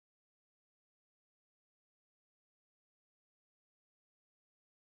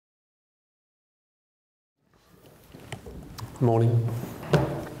Morning.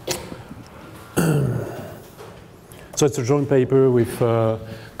 So it's a joint paper with a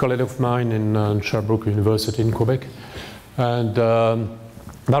colleague of mine in Sherbrooke University in Quebec. And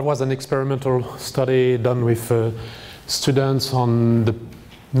that was an experimental study done with students on the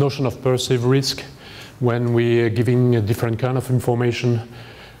notion of perceived risk when we are giving a different kind of information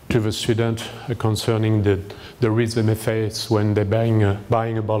to the student concerning the risk they may face when they're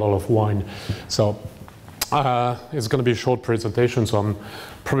buying a bottle of wine. So it's going to be a short presentation, so I'm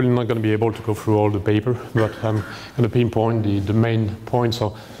probably not going to be able to go through all the paper, but I'm going to pinpoint the main points.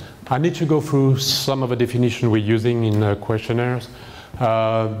 So I need to go through some of the definition we're using in questionnaires.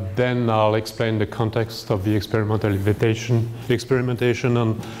 Then I'll explain the context of the experimentation,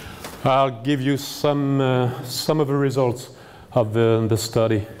 and I'll give you some of the results of the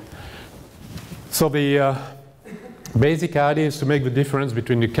study. So the basic idea is to make the difference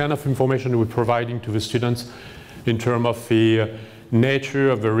between the kind of information we're providing to the students in terms of the nature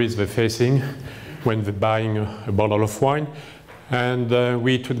of the risk they're facing when they're buying a bottle of wine. And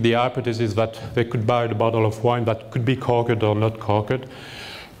we took the hypothesis that they could buy the bottle of wine that could be corked or not corked.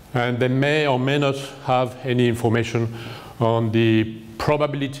 And they may or may not have any information on the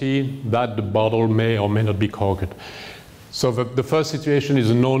probability that the bottle may or may not be corked. So the first situation is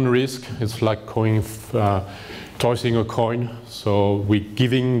a known risk. It's like tossing a coin. So we're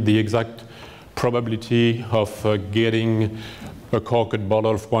giving the exact probability of getting a corked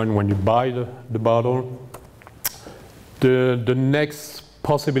bottle of wine when you buy the bottle. The next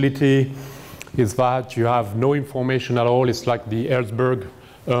possibility is that you have no information at all. It's like the Herzberg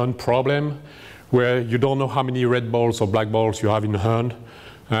urn problem, where you don't know how many red balls or black balls you have in the urn,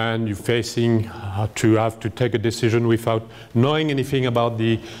 and you're facing to have to take a decision without knowing anything about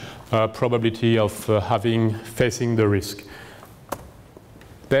the probability of facing the risk.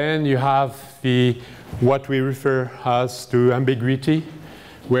 Then you have what we refer as to ambiguity,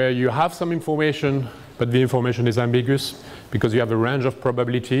 where you have some information, but the information is ambiguous because you have a range of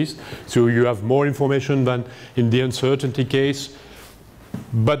probabilities. So you have more information than in the uncertainty case.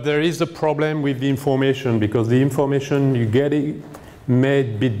 But there is a problem with the information, because the information you get may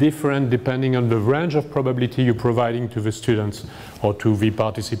be different depending on the range of probability you're providing to the students or to the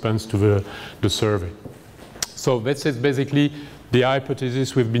participants to the survey. So this is basically the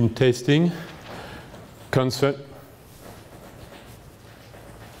hypothesis we've been testing. I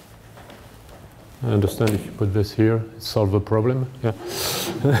understand if you put this here, it solves the problem. Yeah.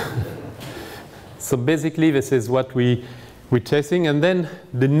 So basically, this is what we're testing. And then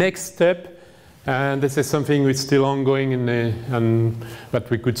the next step, and this is something that's still ongoing, but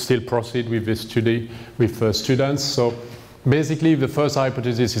we could still proceed with this study with students. So basically, the first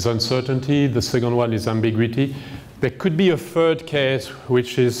hypothesis is uncertainty. The second one is ambiguity. There could be a third case,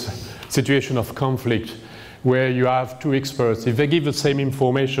 which is situation of conflict, where you have two experts. If they give the same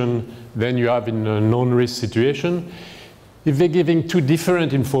information, then you have in a non-risk situation. If they're giving two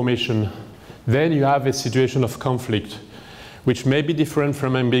different information, then you have a situation of conflict, which may be different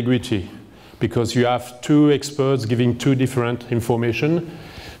from ambiguity, because you have two experts giving two different information.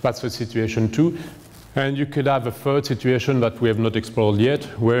 That's the situation two. And you could have a third situation that we have not explored yet,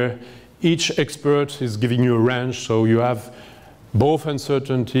 where each expert is giving you a range, so you have both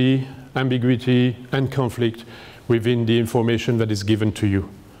uncertainty, ambiguity, and conflict within the information that is given to you.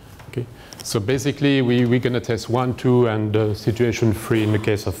 Okay? So basically, we're going to test 1, 2, and situation 3 in the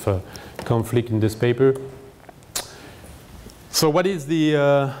case of conflict in this paper. So what is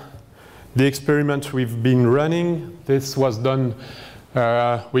the experiment we've been running? This was done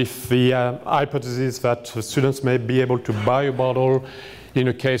with the hypothesis that students may be able to buy a bottle in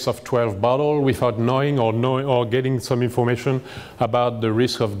a case of 12 bottles without knowing or getting some information about the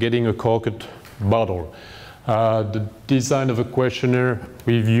risk of getting a corked bottle. The design of a questionnaire,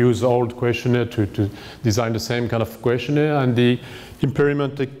 we've used old questionnaire to design the same kind of questionnaire, and the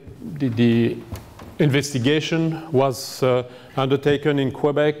investigation was undertaken in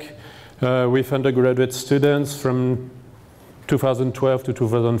Quebec with undergraduate students from 2012 to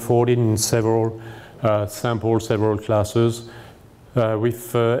 2014 in several samples, several classes.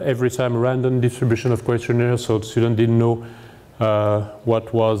 With every time random distribution of questionnaires, so the student didn't know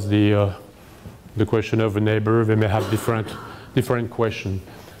what was the questionnaire of a neighbor. They may have different questions.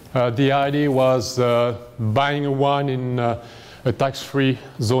 The idea was buying a wine in a tax-free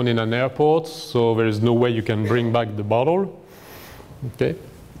zone in an airport, so there is no way you can bring back the bottle. Okay,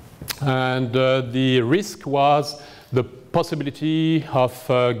 and the risk was the possibility of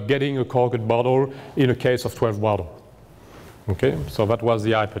getting a corked bottle in a case of 12 bottles. Okay, so that was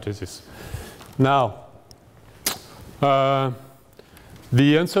the hypothesis. Now, the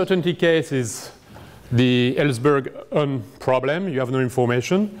uncertainty case is the Ellsberg problem, you have no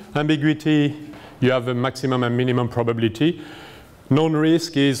information. Ambiguity, you have a maximum and minimum probability. Known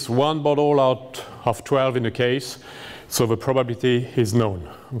risk is 1 bottle out of 12 in a case, so the probability is known.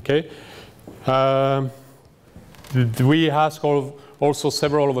 Okay. We ask also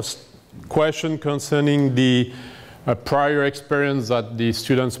several of questions concerning the prior experience that the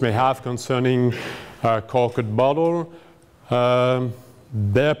students may have concerning corked bottle,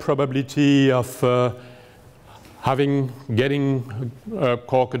 their probability of getting a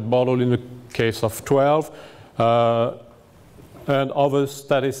corked bottle in the case of 12, and other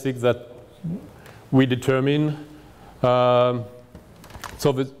statistics that we determine. So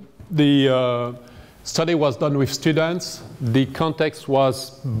the study was done with students. The context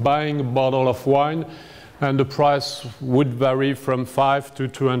was buying a bottle of wine, and the price would vary from 5 to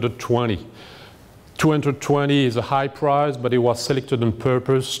 220. 220 is a high price, but it was selected on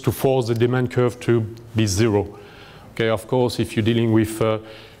purpose to force the demand curve to be 0. Okay, of course, if you're dealing with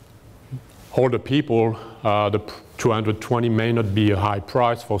older people, the 220 may not be a high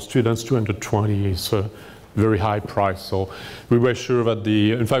price. For students, 220 is a very high price. So we were sure that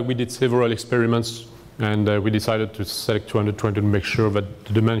in fact, we did several experiments, and we decided to select 220 to make sure that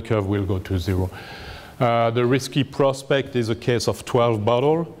the demand curve will go to 0. The risky prospect is a case of 12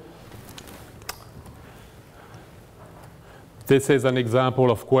 bottles. This is an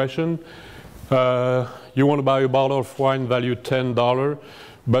example of question. You want to buy a bottle of wine valued $10,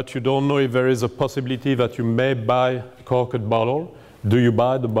 but you don't know if there is a possibility that you may buy a corked bottle. Do you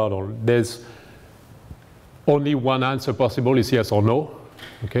buy the bottle? There's only one answer possible, is yes or no.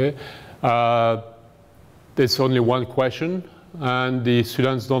 Okay. There's only one question, and the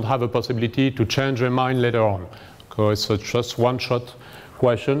students don't have a possibility to change their mind later on. So it's just one-shot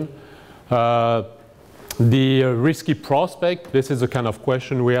question. The risky prospect, this is the kind of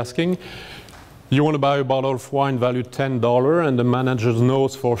question we're asking. You want to buy a bottle of wine valued $10, and the manager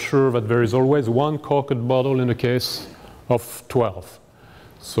knows for sure that there is always one corked bottle in a case of 12.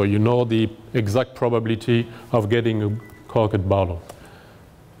 So you know the exact probability of getting a corked bottle.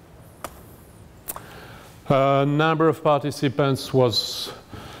 Number of participants was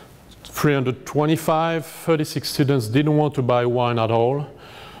 325. 36 students didn't want to buy wine at all.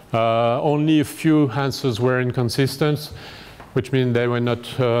 Only a few answers were inconsistent, which means they were not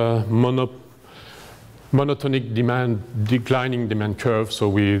monotonic declining demand curve,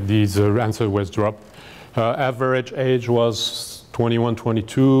 so these answer was dropped. Average age was 21,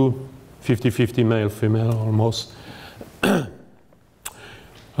 22, 50-50 male, female almost.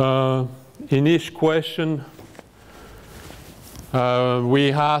 In each question,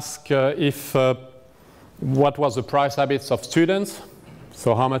 we ask what was the price habits of students,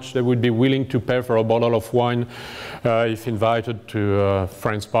 so how much they would be willing to pay for a bottle of wine if invited to a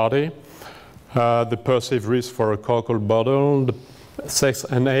friend's party. The perceived risk for a corked bottle, the sex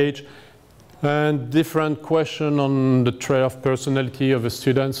and age, and different question on the trait of personality of the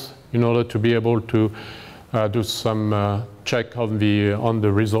students in order to be able to do some check on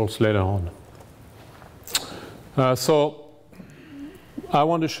the results later on. So I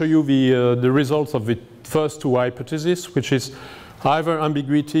want to show you the results of the first two hypotheses, which is either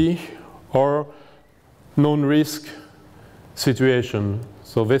ambiguity or known risk situation.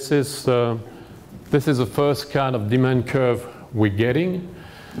 So this is the first kind of demand curve we're getting,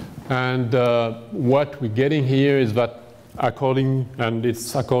 and what we're getting here is that and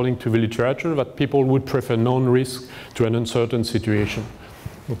it's according to the literature, that people would prefer known risk to an uncertain situation.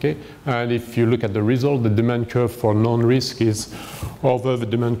 Okay, and if you look at the result, the demand curve for known risk is over the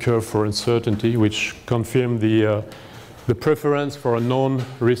demand curve for uncertainty, which confirm the preference for a known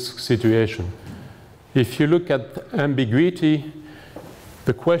risk situation. If you look at ambiguity,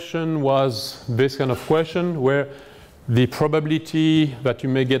 the question was this kind of question where the probability that you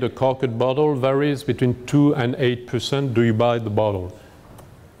may get a corked bottle varies between 2 and 8%. Do you buy the bottle?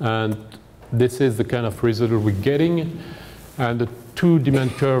 And this is the kind of result we're getting. And the two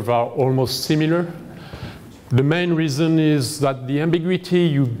demand curves are almost similar. The main reason is that the ambiguity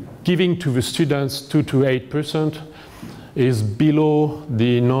you're giving to the students, 2 to 8%, is below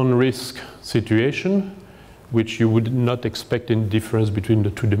the non-risk situation, which you would not expect any difference between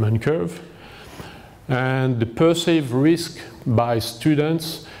the two demand curves. And the perceived risk by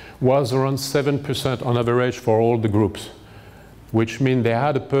students was around 7% on average for all the groups, which means they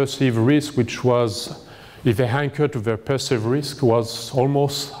had a perceived risk which was, if they anchor to their perceived risk, was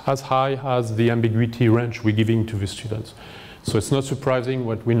almost as high as the ambiguity range we're giving to the students. So it's not surprising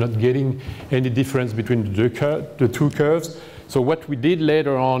that we're not getting any difference between the two curves. So what we did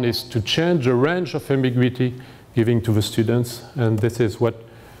later on is to change the range of ambiguity giving to the students, and this is what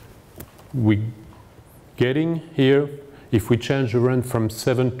we getting here, if we change the rent from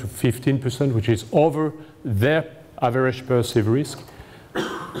 7 to 15%, which is over their average perceived risk,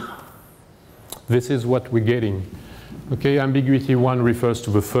 this is what we're getting. Okay, ambiguity 1 refers to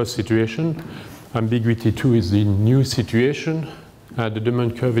the first situation. Ambiguity 2 is the new situation. The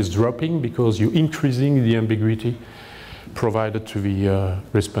demand curve is dropping because you're increasing the ambiguity provided to the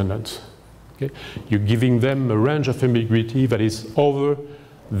respondents. Okay? You're giving them a range of ambiguity that is over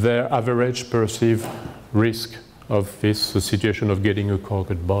their average perceived risk of this situation of getting a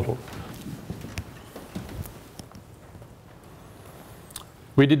corked bottle.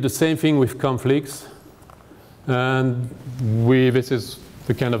 We did the same thing with conflicts, and this is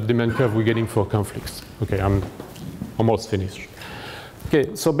the kind of demand curve we're getting for conflicts. Okay, I'm almost finished.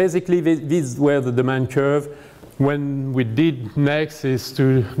 Okay, so basically these were the demand curve. When we did next is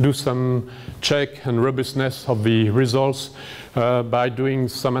to do some check and robustness of the results by doing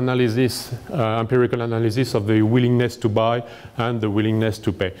some analysis, empirical analysis of the willingness to buy and the willingness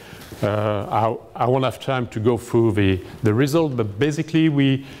to pay. I won't have time to go through the result, but basically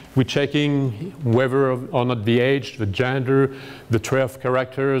we're checking whether or not the age, the gender, the trait of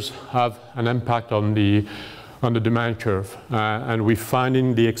characters have an impact on the demand curve. And we're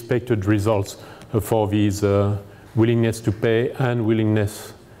finding the expected results for these willingness to pay and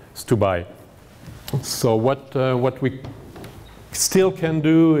willingness to buy. So what we still can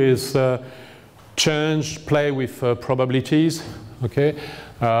do is play with probabilities, okay?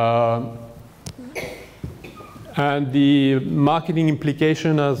 And the marketing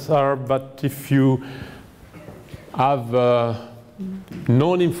implications are that if you have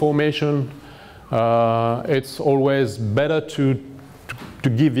known information, it's always better to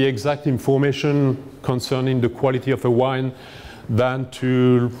give the exact information concerning the quality of a wine than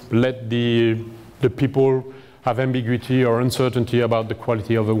to let the people have ambiguity or uncertainty about the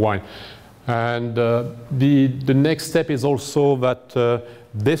quality of the wine. And the next step is also that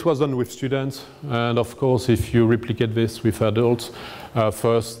this was done with students, and of course if you replicate this with adults,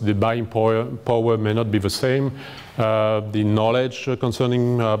 first the buying power may not be the same, the knowledge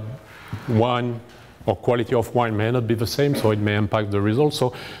concerning wine or quality of wine may not be the same, so it may impact the results.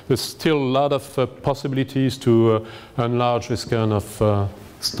 So there's still a lot of possibilities to enlarge this kind of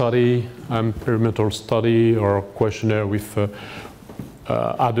study, experimental study or questionnaire with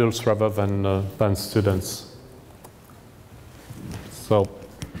adults rather than students. So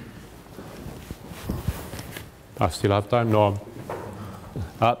I still have time? No,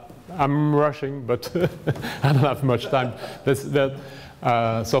 I'm rushing, but I don't have much time.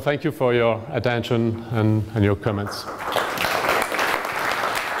 So thank you for your attention and your comments.